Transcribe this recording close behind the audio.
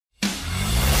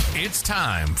It's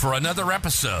time for another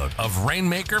episode of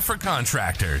Rainmaker for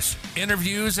Contractors.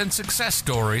 Interviews and success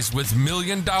stories with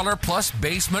million-dollar-plus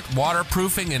basement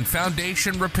waterproofing and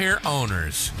foundation repair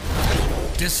owners.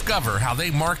 Discover how they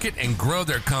market and grow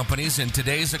their companies in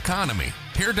today's economy.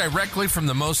 Hear directly from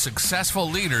the most successful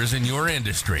leaders in your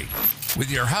industry.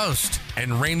 With your host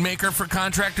and Rainmaker for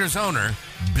Contractors owner,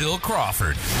 Bill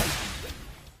Crawford.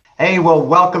 Hey, well,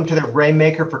 welcome to the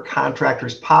Rainmaker for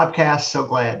Contractors podcast. So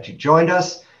glad you joined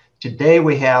us. Today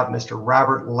we have Mr.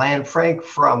 Robert Lanfranc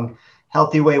from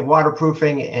Healthy Way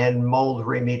Waterproofing and Mold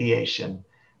Remediation.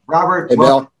 Robert, hey,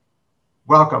 Bill.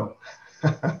 Welcome.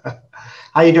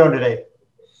 How you doing today?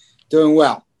 Doing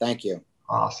well, thank you.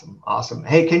 Awesome.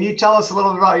 Hey, can you tell us a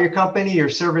little bit about your company, your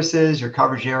services, your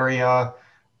coverage area,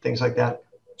 things like that?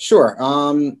 Sure.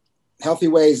 Healthy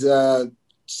Way is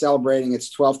celebrating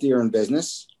its 12th year in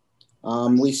business.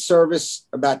 We service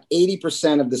about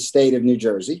 80% of the state of New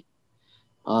Jersey.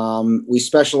 We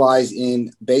specialize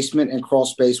in basement and crawl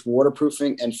space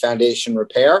waterproofing and foundation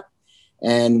repair.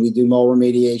 And we do mold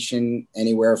remediation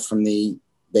anywhere from the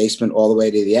basement all the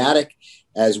way to the attic,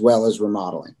 as well as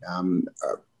remodeling.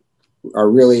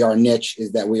 Our niche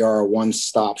is that we are a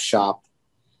one-stop shop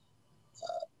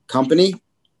company.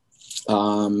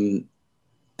 And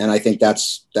I think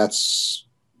that's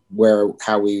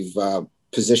how we've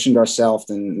positioned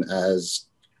ourselves and has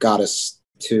got us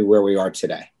to where we are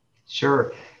today.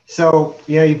 Sure. So,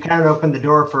 you kind of opened the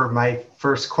door for my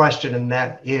first question, and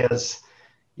that is,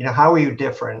 how are you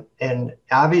different? And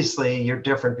obviously you're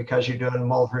different because you're doing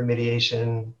mold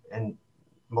remediation and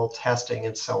mold testing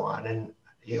and so on. And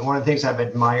one of the things I've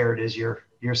admired is you're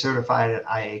certified at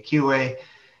IAQA,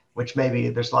 which maybe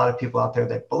there's a lot of people out there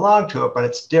that belong to it, but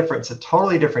it's different. It's a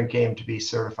totally different game to be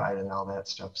certified and all that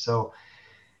stuff. So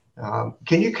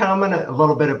can you comment a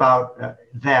little bit about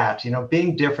that,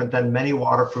 being different than many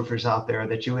waterproofers out there,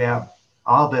 that you have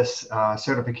all this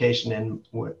certification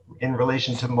in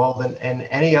relation to mold and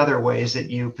any other ways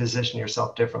that you position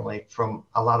yourself differently from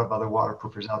a lot of other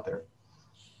waterproofers out there?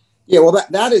 Yeah, well,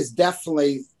 that is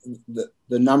definitely the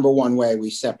number one way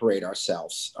we separate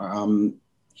ourselves. I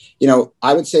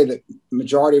would say that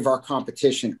majority of our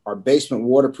competition are basement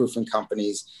waterproofing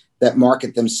companies that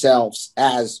market themselves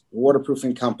as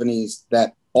waterproofing companies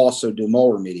that also do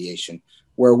mold remediation,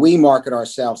 where we market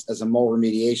ourselves as a mold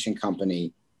remediation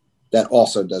company that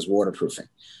also does waterproofing.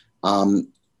 A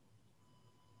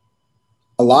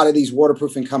lot of these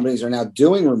waterproofing companies are now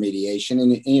doing remediation,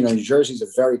 and New Jersey is a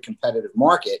very competitive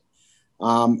market,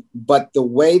 but the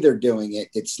way they're doing it,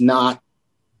 it's not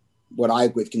what I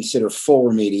would consider full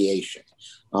remediation.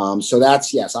 So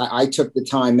that's, yes, I took the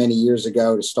time many years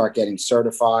ago to start getting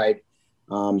certified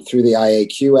through the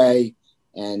IAQA,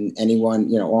 and anyone,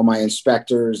 all my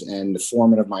inspectors and the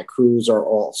foreman of my crews are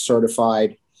all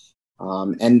certified.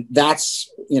 And that's,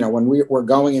 when we're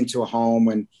going into a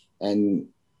home and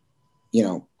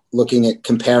looking at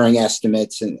comparing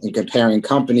estimates and comparing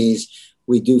companies,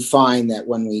 we do find that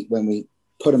when we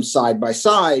put them side by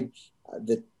side,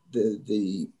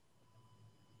 the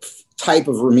type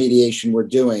of remediation we're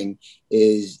doing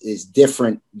is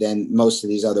different than most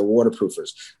of these other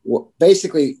waterproofers.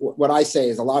 Basically, what I say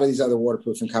is a lot of these other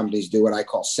waterproofing companies do what I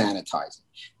call sanitizing.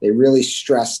 They really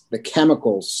stress the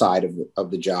chemical side of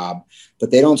the job,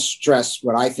 but they don't stress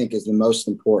what I think is the most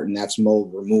important, that's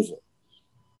mold removal.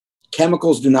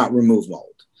 Chemicals do not remove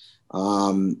mold.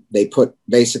 They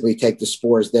basically take the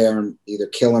spores there and either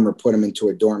kill them or put them into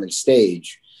a dormant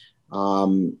stage.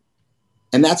 And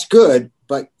that's good,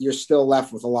 but you're still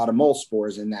left with a lot of mold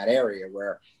spores in that area,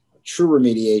 where true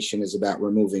remediation is about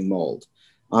removing mold.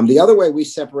 The other way we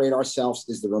separate ourselves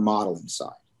is the remodeling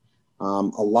side. A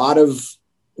lot of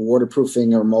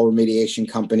waterproofing or mold remediation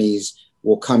companies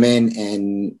will come in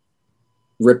and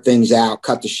rip things out,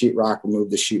 cut the sheetrock,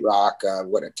 remove the sheetrock,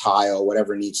 a tile,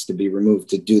 whatever needs to be removed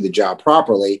to do the job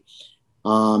properly.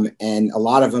 And a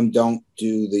lot of them don't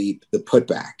do the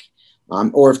putback.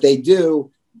 Or if they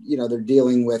do, they're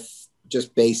dealing with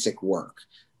just basic work.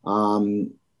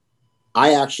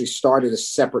 I actually started a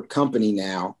separate company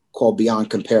now called Beyond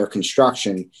Compare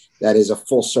Construction that is a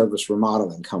full service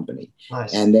remodeling company.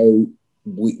 Nice. And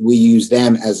we use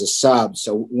them as a sub.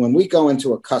 So when we go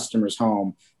into a customer's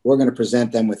home, we're going to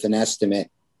present them with an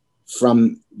estimate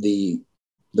from the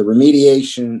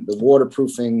remediation, the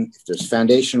waterproofing, if there's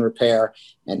foundation repair,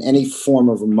 and any form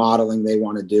of remodeling they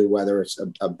want to do, whether it's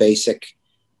a basic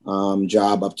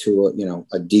job up to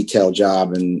a detailed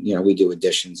job, and we do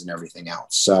additions and everything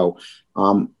else. So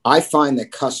I find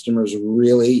that customers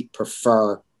really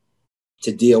prefer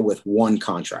to deal with one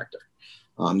contractor.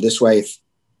 This way, if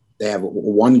they have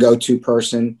one go-to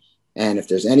person, And if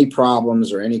there's any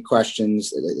problems or any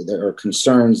questions or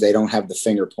concerns, they don't have the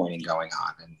finger pointing going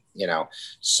on. And,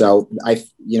 so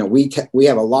we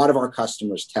have a lot of our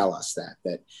customers tell us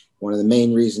that one of the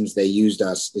main reasons they used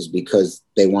us is because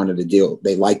they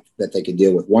liked that they could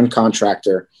deal with one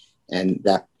contractor, and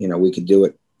that, we could do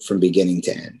it from beginning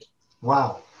to end.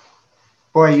 Wow.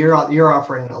 Boy, you're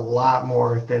offering a lot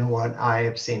more than what I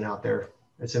have seen out there.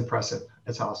 It's impressive.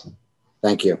 It's awesome.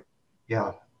 Thank you.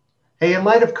 Yeah. Hey, in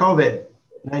light of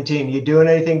COVID-19, you doing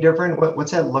anything different?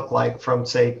 What's that look like from,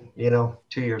 say, 2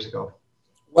 years ago?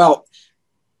 Well,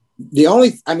 in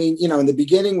the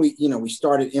beginning, we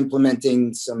started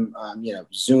implementing some,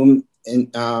 Zoom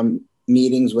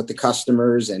meetings with the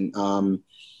customers.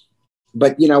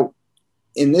 But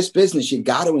in this business, you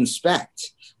got to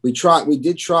inspect. We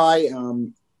did try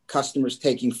customers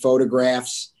taking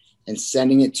photographs and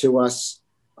sending it to us.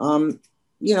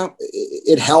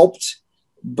 It helped,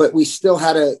 but we still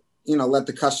had to, let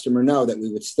the customer know that we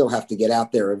would still have to get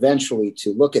out there eventually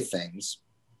to look at things.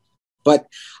 But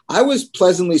I was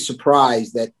pleasantly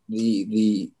surprised that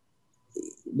we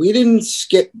didn't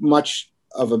skip much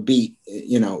of a beat,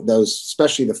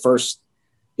 especially the first,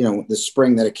 the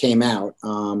spring that it came out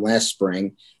last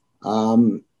spring.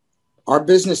 Our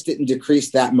business didn't decrease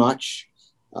that much.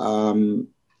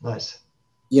 Nice.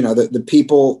 The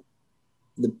people,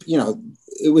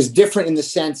 it was different in the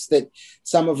sense that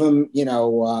some of them,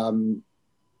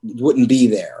 wouldn't be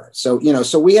there. So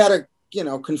we had to,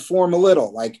 conform a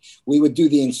little. Like, we would do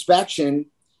the inspection,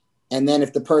 and then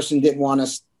if the person didn't want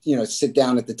us, sit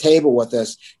down at the table with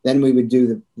us, then we would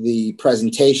do the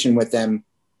presentation with them,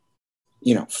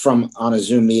 from on a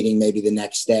Zoom meeting, maybe the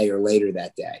next day or later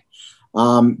that day.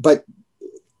 But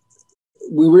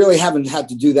we really haven't had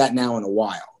to do that now in a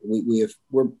while. We're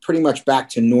pretty much back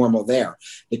to normal there.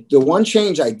 The one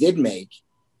change I did make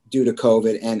due to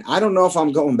COVID, and I don't know if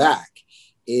I'm going back,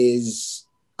 is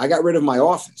I got rid of my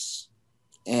office.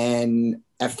 And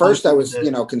at first I was,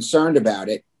 concerned about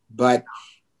it, but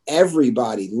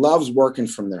everybody loves working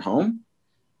from their home.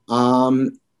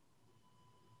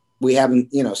 We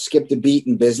haven't, skipped a beat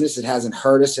in business. It hasn't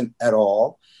hurt us at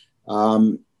all.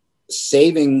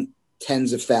 Saving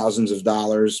tens of thousands of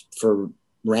dollars for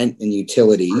rent and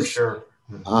utilities. For sure.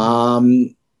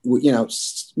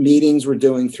 Meetings we're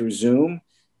doing through Zoom.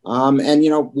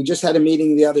 We just had a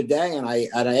meeting the other day, and I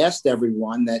asked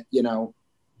everyone that,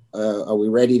 are we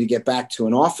ready to get back to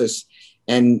an office?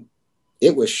 And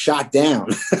it was shot down.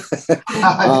 It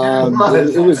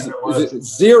was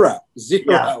zero,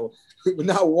 yeah.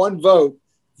 Not one vote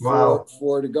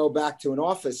for to go back to an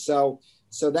office. So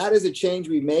that is a change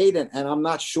we made, and I'm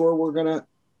not sure we're going to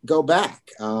go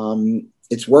back.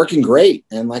 It's working great.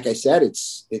 And like I said,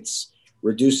 it's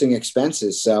reducing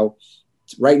expenses. So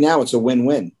right now it's a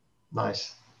win-win.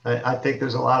 Nice. I think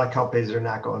there's a lot of companies that are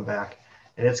not going back,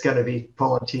 and it's going to be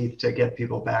pulling teeth to get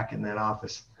people back in that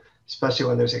office, especially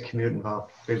when there's a commute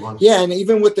involved. Big one. Yeah. And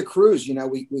even with the crews,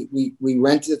 we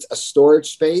rented a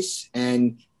storage space,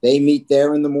 and they meet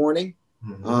there in the morning.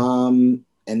 Mm-hmm.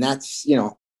 And that's,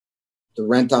 the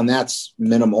rent on that's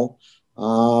minimal.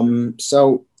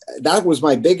 So that was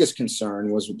my biggest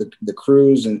concern, was with the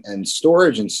crews and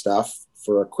storage and stuff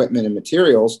for equipment and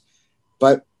materials,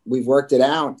 but we've worked it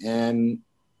out, and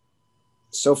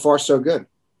so far so good.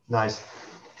 Nice.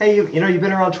 Hey, you've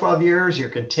been around 12 years, you're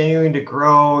continuing to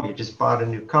grow. You just bought a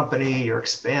new company, you're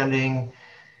expanding.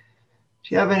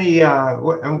 Do you have any,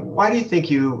 why do you think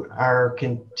you are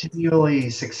continually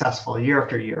successful year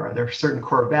after year? Are there certain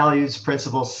core values,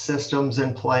 principles, systems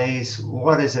in place?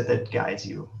 What is it that guides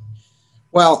you?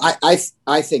 Well,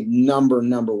 I think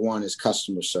number one is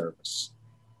customer service.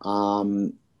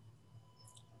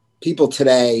 People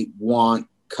today want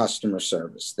customer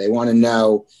service. They want to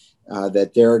know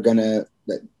that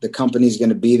that the company's going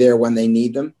to be there when they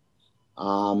need them.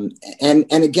 And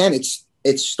again,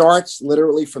 it starts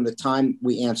literally from the time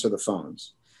we answer the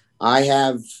phones. I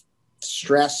have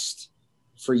stressed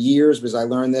for years, because I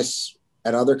learned this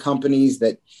at other companies,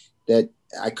 that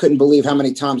I couldn't believe how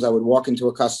many times I would walk into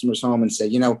a customer's home and say,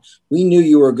 we knew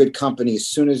you were a good company as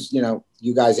soon as,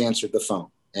 you guys answered the phone.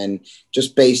 And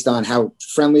just based on how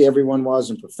friendly everyone was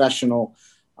and professional,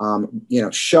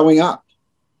 showing up.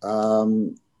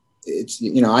 It's,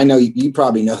 I know you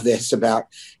probably know this about,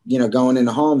 going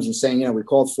into homes and saying, we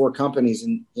called 4 companies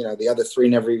and, the other 3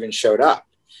 never even showed up.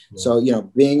 Yeah. So,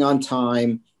 being on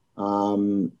time,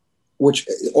 which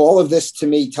all of this to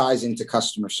me ties into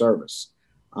customer service.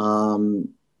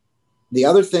 The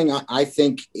other thing I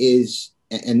think is,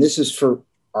 and this is for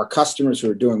our customers who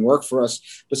are doing work for us,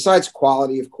 besides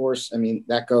quality, of course, I mean,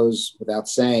 that goes without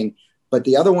saying, but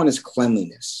the other one is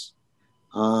cleanliness.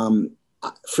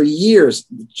 for years,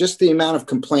 just the amount of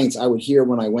complaints I would hear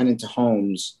when I went into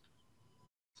homes,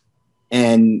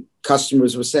 and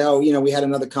customers would say, oh, we had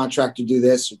another contractor do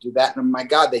this or do that. And my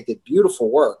God, they did beautiful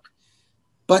work,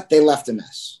 but they left a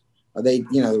mess. Or there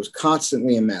was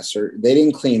constantly a mess, or they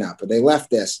didn't clean up, or they left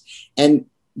this. And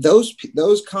those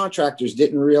contractors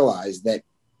didn't realize that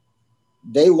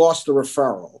they lost the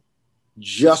referral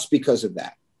just because of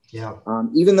that. Yeah.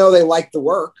 Even though they liked the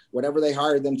work, whatever they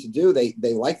hired them to do,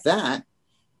 they liked that,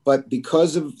 but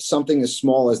because of something as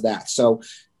small as that. So,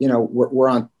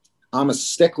 I'm a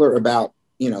stickler about,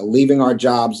 leaving our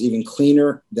jobs even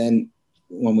cleaner than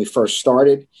when we first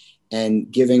started,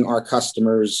 and giving our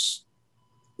customers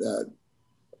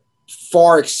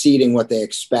far exceeding what they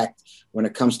expect when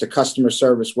it comes to customer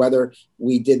service, whether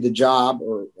we did the job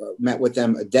or met with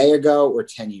them a day ago or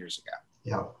 10 years ago.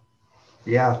 Yeah.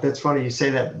 Yeah. That's funny. You say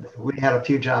that. We had a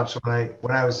few jobs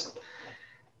when I was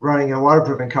running a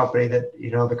waterproofing company that,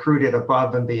 the crew did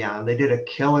above and beyond. They did a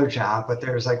killer job, but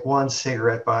there was like one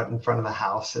cigarette butt in front of the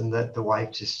house, and the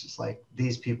wife just is like,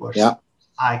 these people are,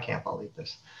 I can't believe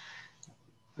this.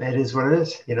 It is what it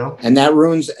is, And that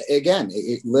ruins, again,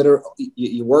 it literally,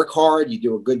 you work hard, you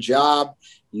do a good job,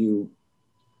 you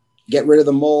get rid of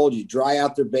the mold, you dry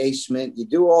out their basement, you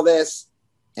do all this,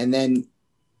 and then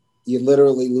you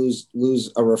literally lose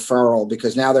a referral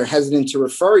because now they're hesitant to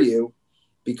refer you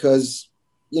because,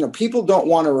 people don't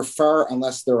want to refer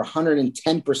unless they're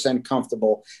 110%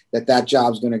 comfortable that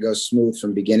job's going to go smooth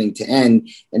from beginning to end.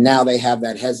 And now they have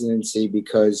that hesitancy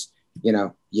because,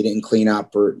 you didn't clean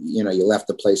up, or, you left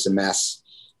the place a mess.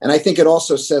 And I think it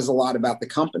also says a lot about the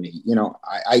company.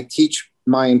 I teach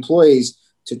my employees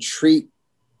to treat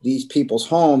these people's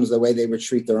homes the way they would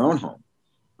treat their own home.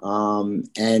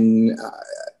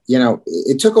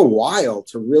 It took a while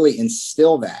to really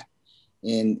instill that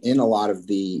in a lot of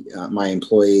my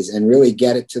employees, and really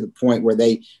get it to the point where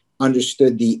they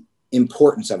understood the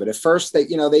importance of it. At first, I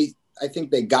think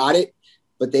they got it,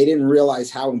 but they didn't realize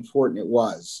how important it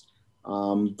was.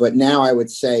 But now I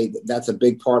would say that's a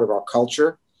big part of our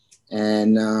culture.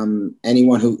 And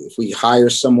anyone if we hire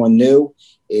someone new,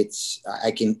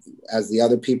 I can, as the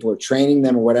other people are training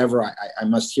them or whatever, I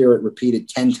must hear it repeated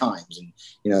 10 times, and,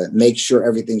 make sure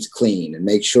everything's clean, and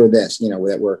make sure this,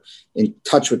 that we're in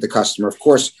touch with the customer. Of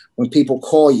course, when people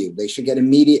call you, they should get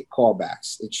immediate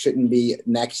callbacks. It shouldn't be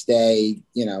next day.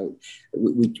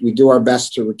 We do our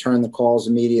best to return the calls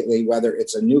immediately, whether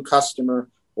it's a new customer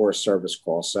or a service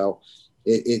call. So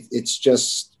it's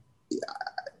just,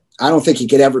 I don't think you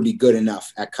could ever be good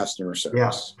enough at customer service.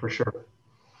 Yeah, for sure.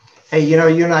 Hey, you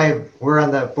and I were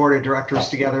on the board of directors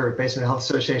together at Basement Health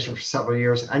Association for several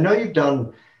years. I know you've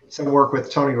done some work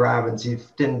with Tony Robbins.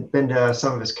 You've been to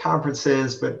some of his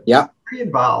conferences, but pretty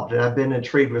involved. And I've been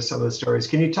intrigued with some of the stories.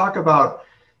 Can you talk about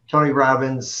Tony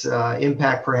Robbins'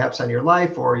 impact perhaps on your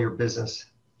life or your business?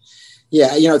 Yeah,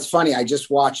 it's funny. I just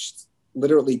watched,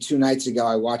 literally 2 nights ago,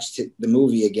 I watched the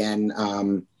movie again,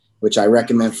 which I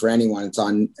recommend for anyone. It's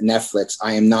on Netflix,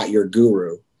 I Am Not Your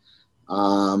Guru.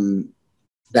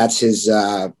 That's his,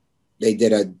 they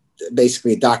did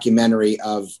basically a documentary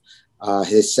of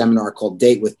his seminar called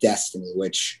Date with Destiny,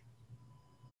 which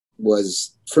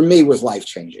was, for me, was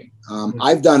life-changing.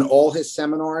 I've done all his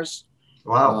seminars.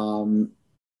 Wow.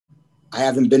 I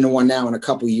haven't been to one now in a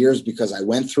couple of years because I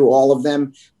went through all of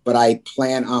them, but I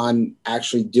plan on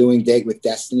actually doing Date with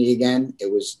Destiny again. It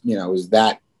was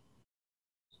that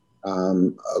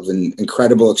of an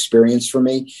incredible experience for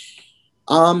me.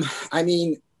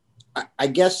 I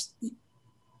guess,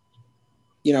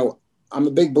 I'm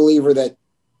a big believer that,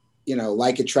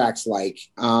 like attracts like.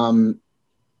 When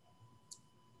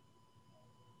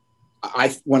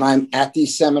I'm at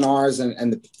these seminars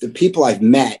and the people I've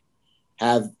met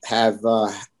have had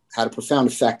a profound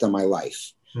effect on my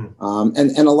life. And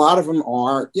a lot of them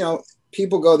are,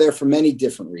 people go there for many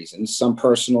different reasons, some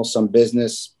personal, some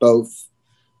business, both.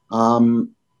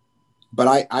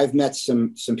 But I've met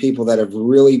some people that have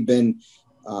really been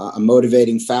a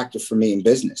motivating factor for me in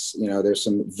business. There's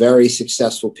some very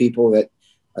successful people that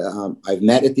I've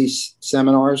met at these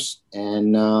seminars,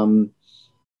 and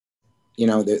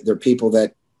they're people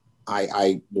that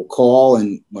I will call,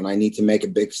 and when I need to make a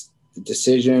big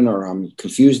decision, or I'm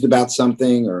confused about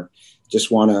something, or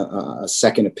just want a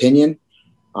second opinion.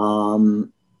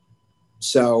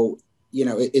 So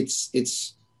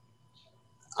it's.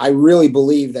 I really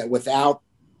believe that without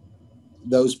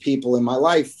those people in my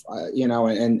life,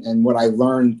 and what I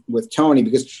learned with Tony,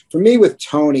 because for me with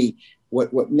Tony,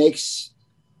 what makes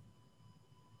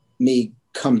me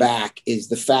come back is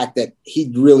the fact that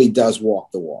he really does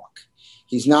walk the walk.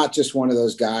 he's not just one of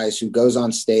those guys who goes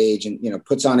on stage and,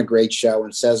 puts on a great show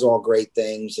and says all great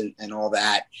things and all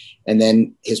that. And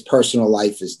then his personal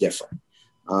life is different.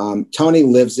 Tony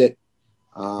lives it.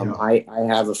 I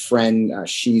have a friend,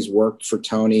 she's worked for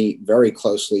Tony, very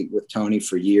closely with Tony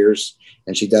for years,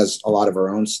 and she does a lot of her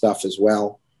own stuff as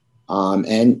well.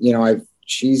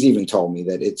 She's even told me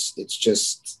that it's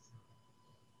just,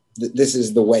 this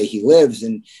is the way he lives.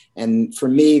 And for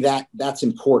me, that's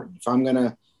important. If I'm going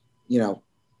to,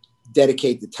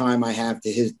 dedicate the time I have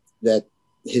to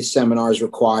his seminars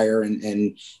require,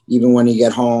 and even when you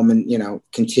get home and,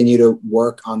 continue to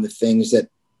work on the things that,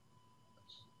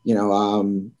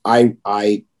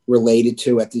 I related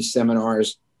to at these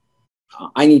seminars,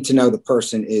 I need to know the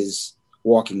person is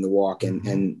walking the walk,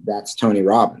 and that's Tony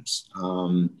Robbins.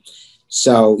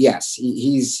 So yes,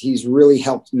 he's really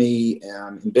helped me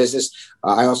in business.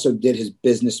 I also did his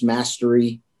business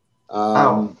mastery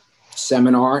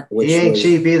seminar, which he ain't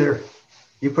cheap either.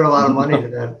 You put a lot of money to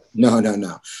that.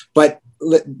 No. But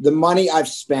the money I've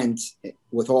spent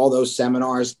with all those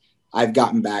seminars, I've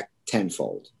gotten back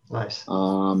tenfold. Nice.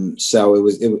 So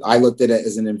I looked at it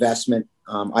as an investment.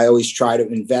 I always try to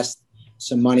invest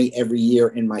some money every year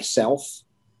in myself.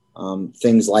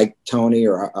 Things like Tony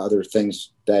or other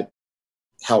things that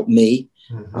help me.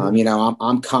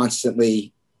 I'm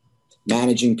constantly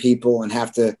managing people and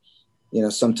have to,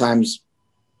 sometimes,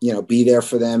 be there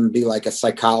for them, be like a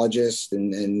psychologist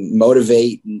and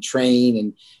motivate and train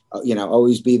and,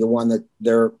 always be the one that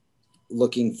they're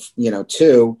looking,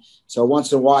 to. So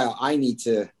once in a while I need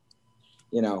to,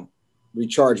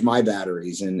 recharge my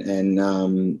batteries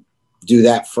and do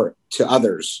that to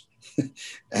others.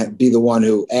 Be the one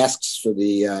who asks for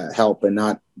the help and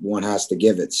not one has to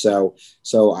give it. So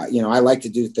I like to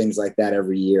do things like that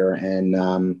every year.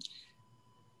 And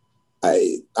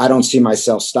I don't see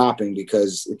myself stopping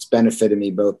because it's benefited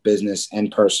me both business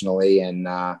and personally. And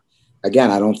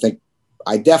again,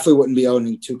 I definitely wouldn't be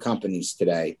owning two companies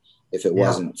today if it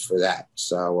wasn't for that.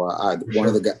 So one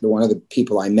of the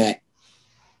people I met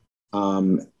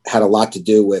had a lot to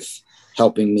do with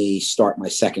helping me start my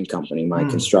second company, my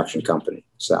construction company.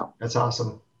 So that's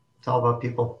awesome. It's all about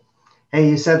people. Hey,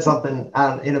 you said something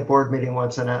in a board meeting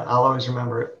once, and I'll always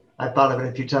remember it. I thought of it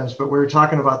a few times, but we were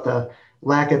talking about the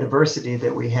lack of diversity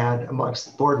that we had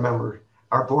amongst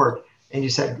our board. And you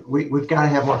said, we've got to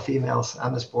have more females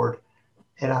on this board.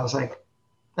 And I was like,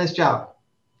 nice job.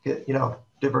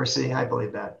 Diversity. I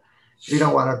believe that. We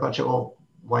don't want a bunch of old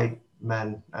white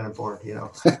men on a board,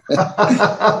 Well,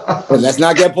 let's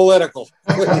not get political.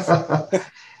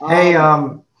 Hey,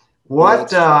 what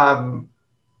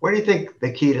do you think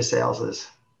the key to sales is?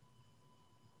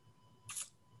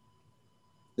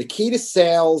 The key to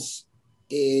sales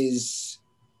is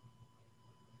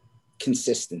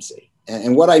consistency.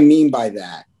 And what I mean by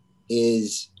that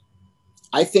is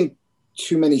I think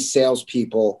too many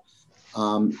salespeople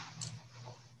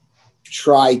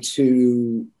try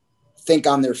to think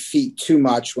on their feet too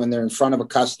much when they're in front of a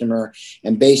customer,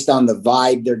 and based on the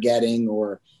vibe they're getting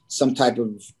or some type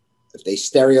of, if they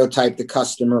stereotype the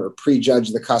customer or prejudge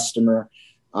the customer,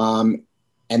 and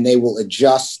they will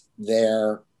adjust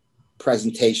their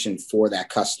presentation for that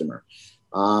customer.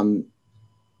 I've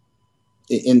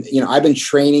been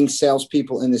training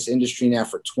salespeople in this industry now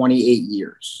for 28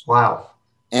 years. Wow.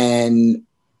 And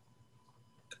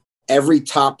every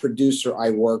top producer I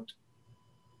worked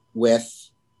with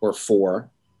or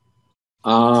for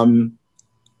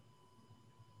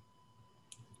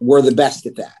were the best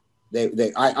at that.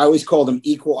 I always call them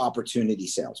equal opportunity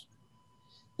salesmen.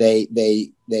 They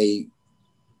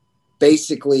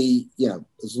basically,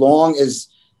 as long as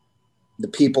the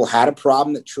people had a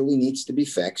problem that truly needs to be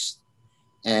fixed,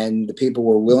 and the people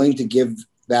were willing to give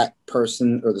that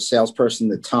person or the salesperson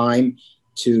the time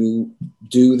to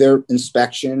do their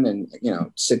inspection and,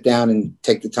 sit down and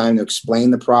take the time to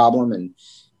explain the problem and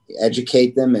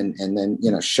educate them and then,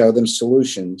 show them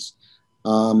solutions.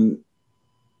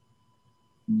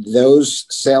 Those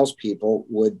salespeople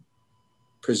would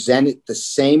present it the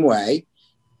same way,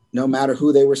 no matter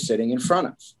who they were sitting in front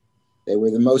of. They were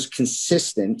the most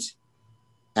consistent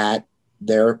at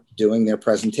doing their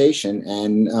presentation.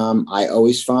 And I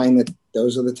always find that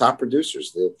those are the top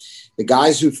producers, the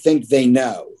guys who think they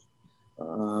know,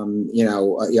 I'll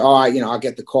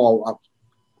get the call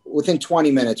within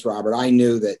 20 minutes, Robert. I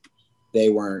knew that they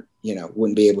weren't,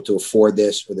 wouldn't be able to afford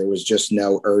this, or there was just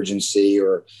no urgency,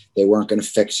 or they weren't going to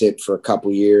fix it for a couple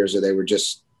of years, or they were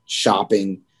just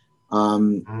shopping.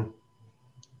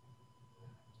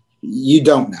 You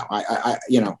don't know.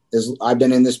 I've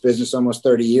been in this business almost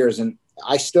 30 years, and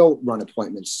I still run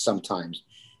appointments sometimes.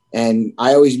 And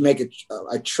I always make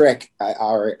a trick.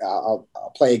 I'll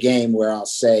play a game where I'll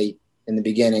say in the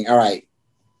beginning, all right,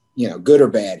 good or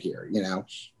bad here,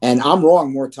 and I'm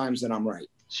wrong more times than I'm right.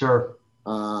 Sure.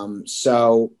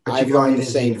 So I've learned the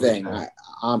same thing. I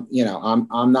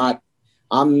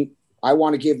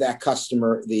want to give that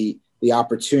customer the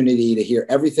opportunity to hear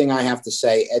everything I have to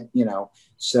say,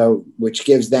 so which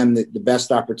gives them the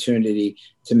best opportunity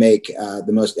to make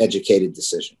the most educated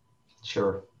decision.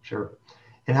 Sure.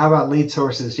 And how about lead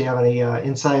sources? Do you have any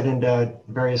insight into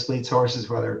various lead sources,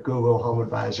 whether Google, Home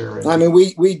Advisor? I mean,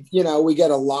 we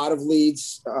get a lot of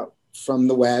leads from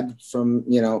the web, from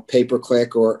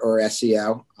pay-per-click or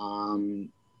SEO.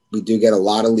 We do get a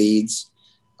lot of leads.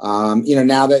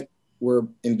 Now that we're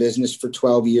in business for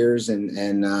 12 years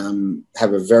and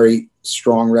have a very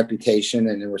strong reputation,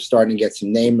 and we're starting to get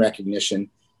some name recognition,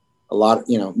 a lot,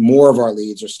 more of our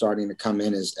leads are starting to come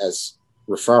in as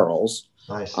referrals.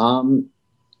 Nice.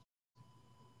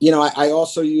 I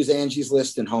also use Angie's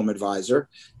List and Home Advisor.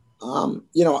 A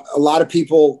lot of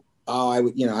people, I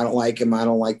don't like him. I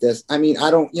don't like this. I mean,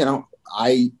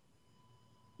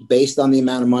 based on the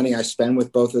amount of money I spend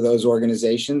with both of those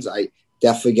organizations, I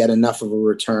definitely get enough of a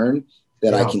return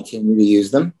that I continue to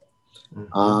use them.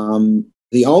 Mm-hmm.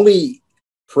 The only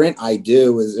print I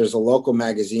do is there's a local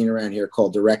magazine around here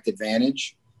called Direct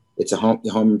Advantage. It's a home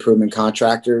improvement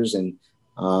contractors, and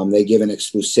they give an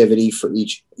exclusivity for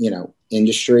each,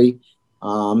 industry.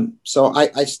 So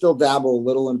I still dabble a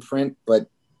little in print, but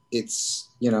it's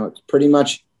pretty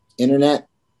much internet.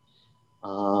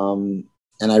 And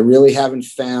I really haven't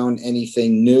found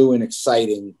anything new and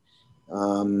exciting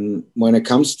when it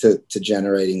comes to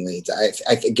generating leads. I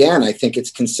think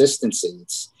it's consistency.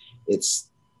 It's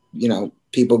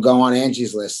people go on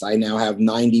Angie's List. I now have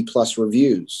 90 plus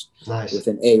reviews. Nice. With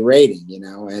an A rating,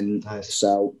 and nice.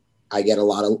 So I get a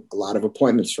lot of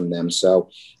appointments from them. So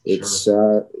it's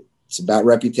about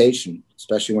reputation,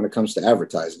 especially when it comes to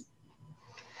advertising.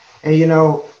 And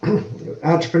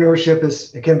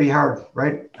entrepreneurship it can be hard,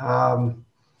 right?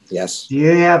 Yes. Do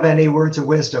you have any words of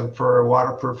wisdom for a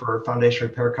waterproof or foundation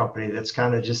repair company that's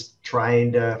kind of just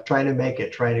trying to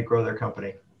grow their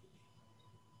company?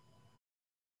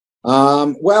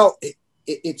 Well,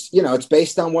 it's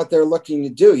based on what they're looking to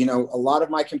do. A lot of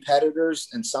my competitors,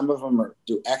 and some of them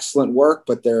do excellent work,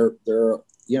 but they're a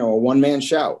one-man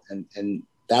show, and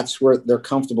that's where they're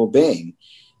comfortable being.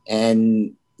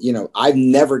 And I've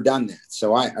never done that,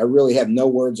 so I really have no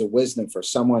words of wisdom for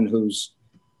someone who's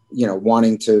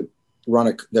wanting to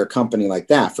run their company like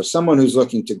that. For someone who's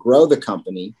looking to grow the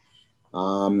company,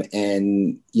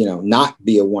 and not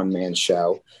be a one-man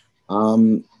show,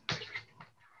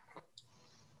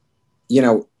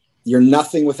 you're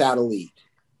nothing without a lead.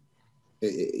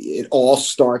 It all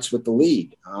starts with the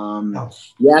lead.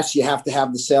 Yes, you have to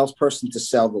have the salesperson to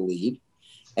sell the lead,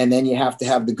 and then you have to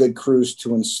have the good crews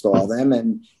to install them,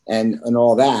 and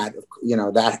all that.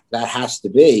 That has to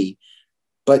be.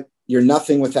 But you're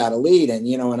nothing without a lead. And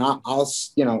I'll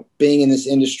being in this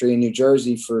industry in New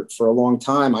Jersey for a long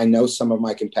time, I know some of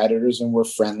my competitors, and we're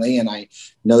friendly, and I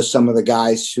know some of the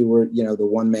guys who were the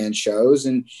one-man shows,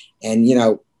 and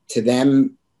to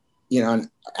them,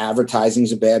 advertising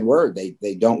is a bad word.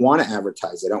 They don't want to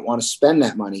advertise. They don't want to spend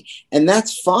that money. And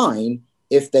that's fine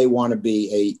if they want to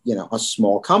be a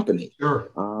small company. Sure.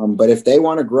 But if they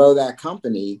want to grow that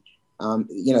company,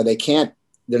 can't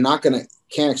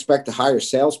expect to hire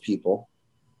salespeople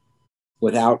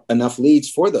without enough leads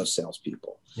for those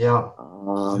salespeople. Yeah.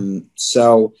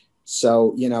 So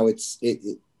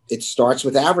it starts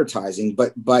with advertising,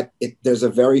 but there's a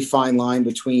very fine line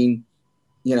between,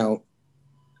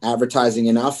 advertising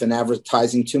enough and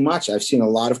advertising too much. I've seen a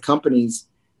lot of companies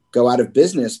go out of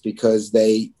business because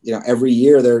they, every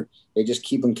year they just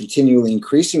keep on continually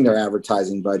increasing their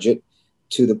advertising budget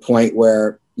to the point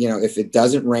where, if it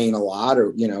doesn't rain a lot, or,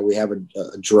 we have a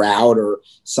drought or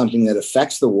something that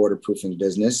affects the waterproofing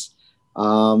business,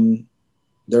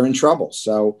 they're in trouble.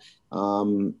 So,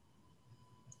 my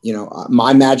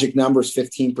magic number is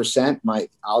 15%.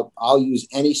 I'll use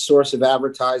any source of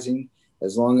advertising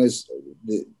as long as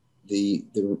the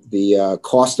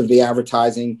cost of the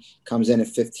advertising comes in at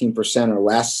 15% or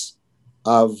less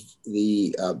of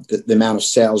the amount of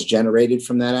sales generated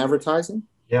from that advertising.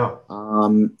 Yeah.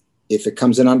 If it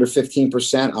comes in under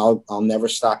 15%, I'll never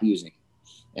stop using it.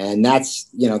 And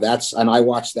and I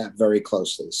watch that very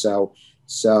closely. So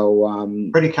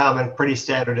pretty common, pretty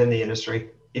standard in the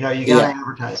industry. You got to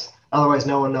advertise. Otherwise,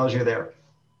 no one knows you're there,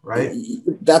 right?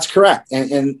 That's correct.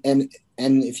 And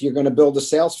if you're going to build a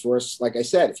sales force, like I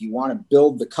said, if you want to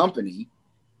build the company,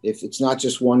 if it's not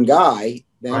just one guy,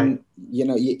 then, right.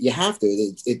 You have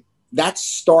to. that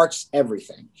starts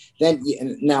everything. Then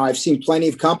now I've seen plenty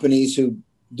of companies who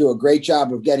do a great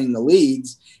job of getting the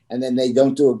leads, and then they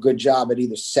don't do a good job at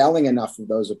either selling enough of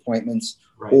those appointments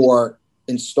or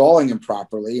installing them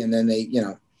properly. And then they,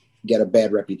 get a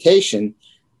bad reputation.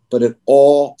 But it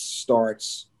all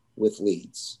starts with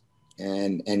leads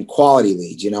and quality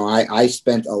leads. I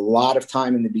spent a lot of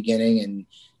time in the beginning and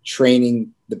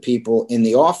training the people in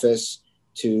the office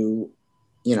to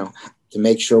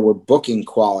make sure we're booking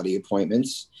quality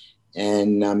appointments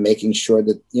and making sure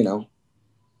that,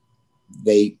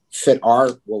 they fit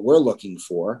what we're looking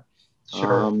for.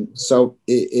 Sure. So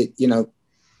it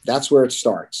that's where it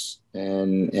starts,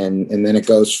 and then it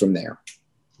goes from there.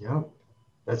 Yep.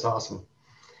 That's awesome.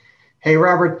 Hey,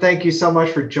 Robert, thank you so much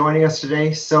for joining us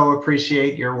today. So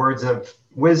appreciate your words of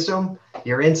wisdom,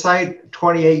 your insight.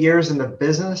 28 years in the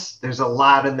business. There's a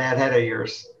lot in that head of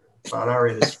yours. About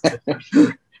already this for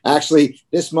sure. Actually,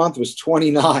 this month was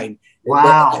 29.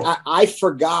 Wow. I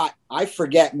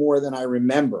forget more than I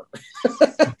remember.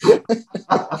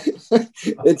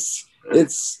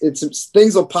 It's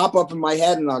things will pop up in my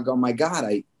head and I'll go, my God,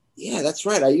 that's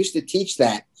right. I used to teach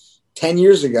that 10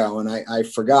 years ago and I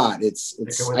forgot.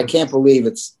 I can't believe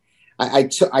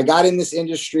I got in this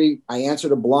industry. I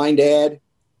answered a blind ad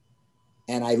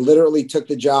and I literally took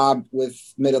the job with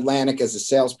Mid-Atlantic as a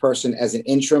salesperson as an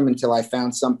interim until I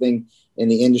found something in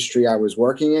the industry I was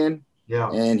working in. Yeah.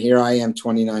 And here I am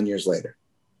 29 years later.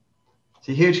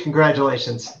 So huge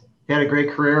congratulations. You had a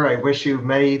great career. I wish you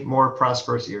many more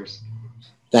prosperous years.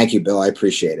 Thank you, Bill. I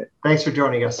appreciate it. Thanks for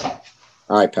joining us. All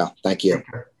right, pal. Thank you.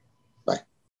 Bye.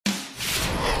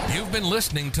 You've been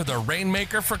listening to the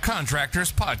Rainmaker for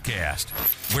Contractors podcast,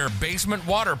 where basement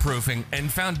waterproofing and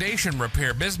foundation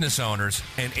repair business owners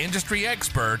and industry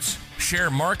experts share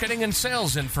marketing and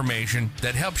sales information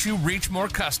that helps you reach more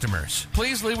customers.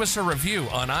 Please leave us a review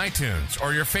on iTunes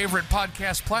or your favorite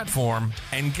podcast platform,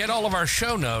 and get all of our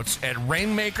show notes at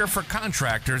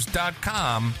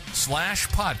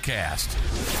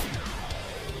rainmakerforcontractors.com/podcast.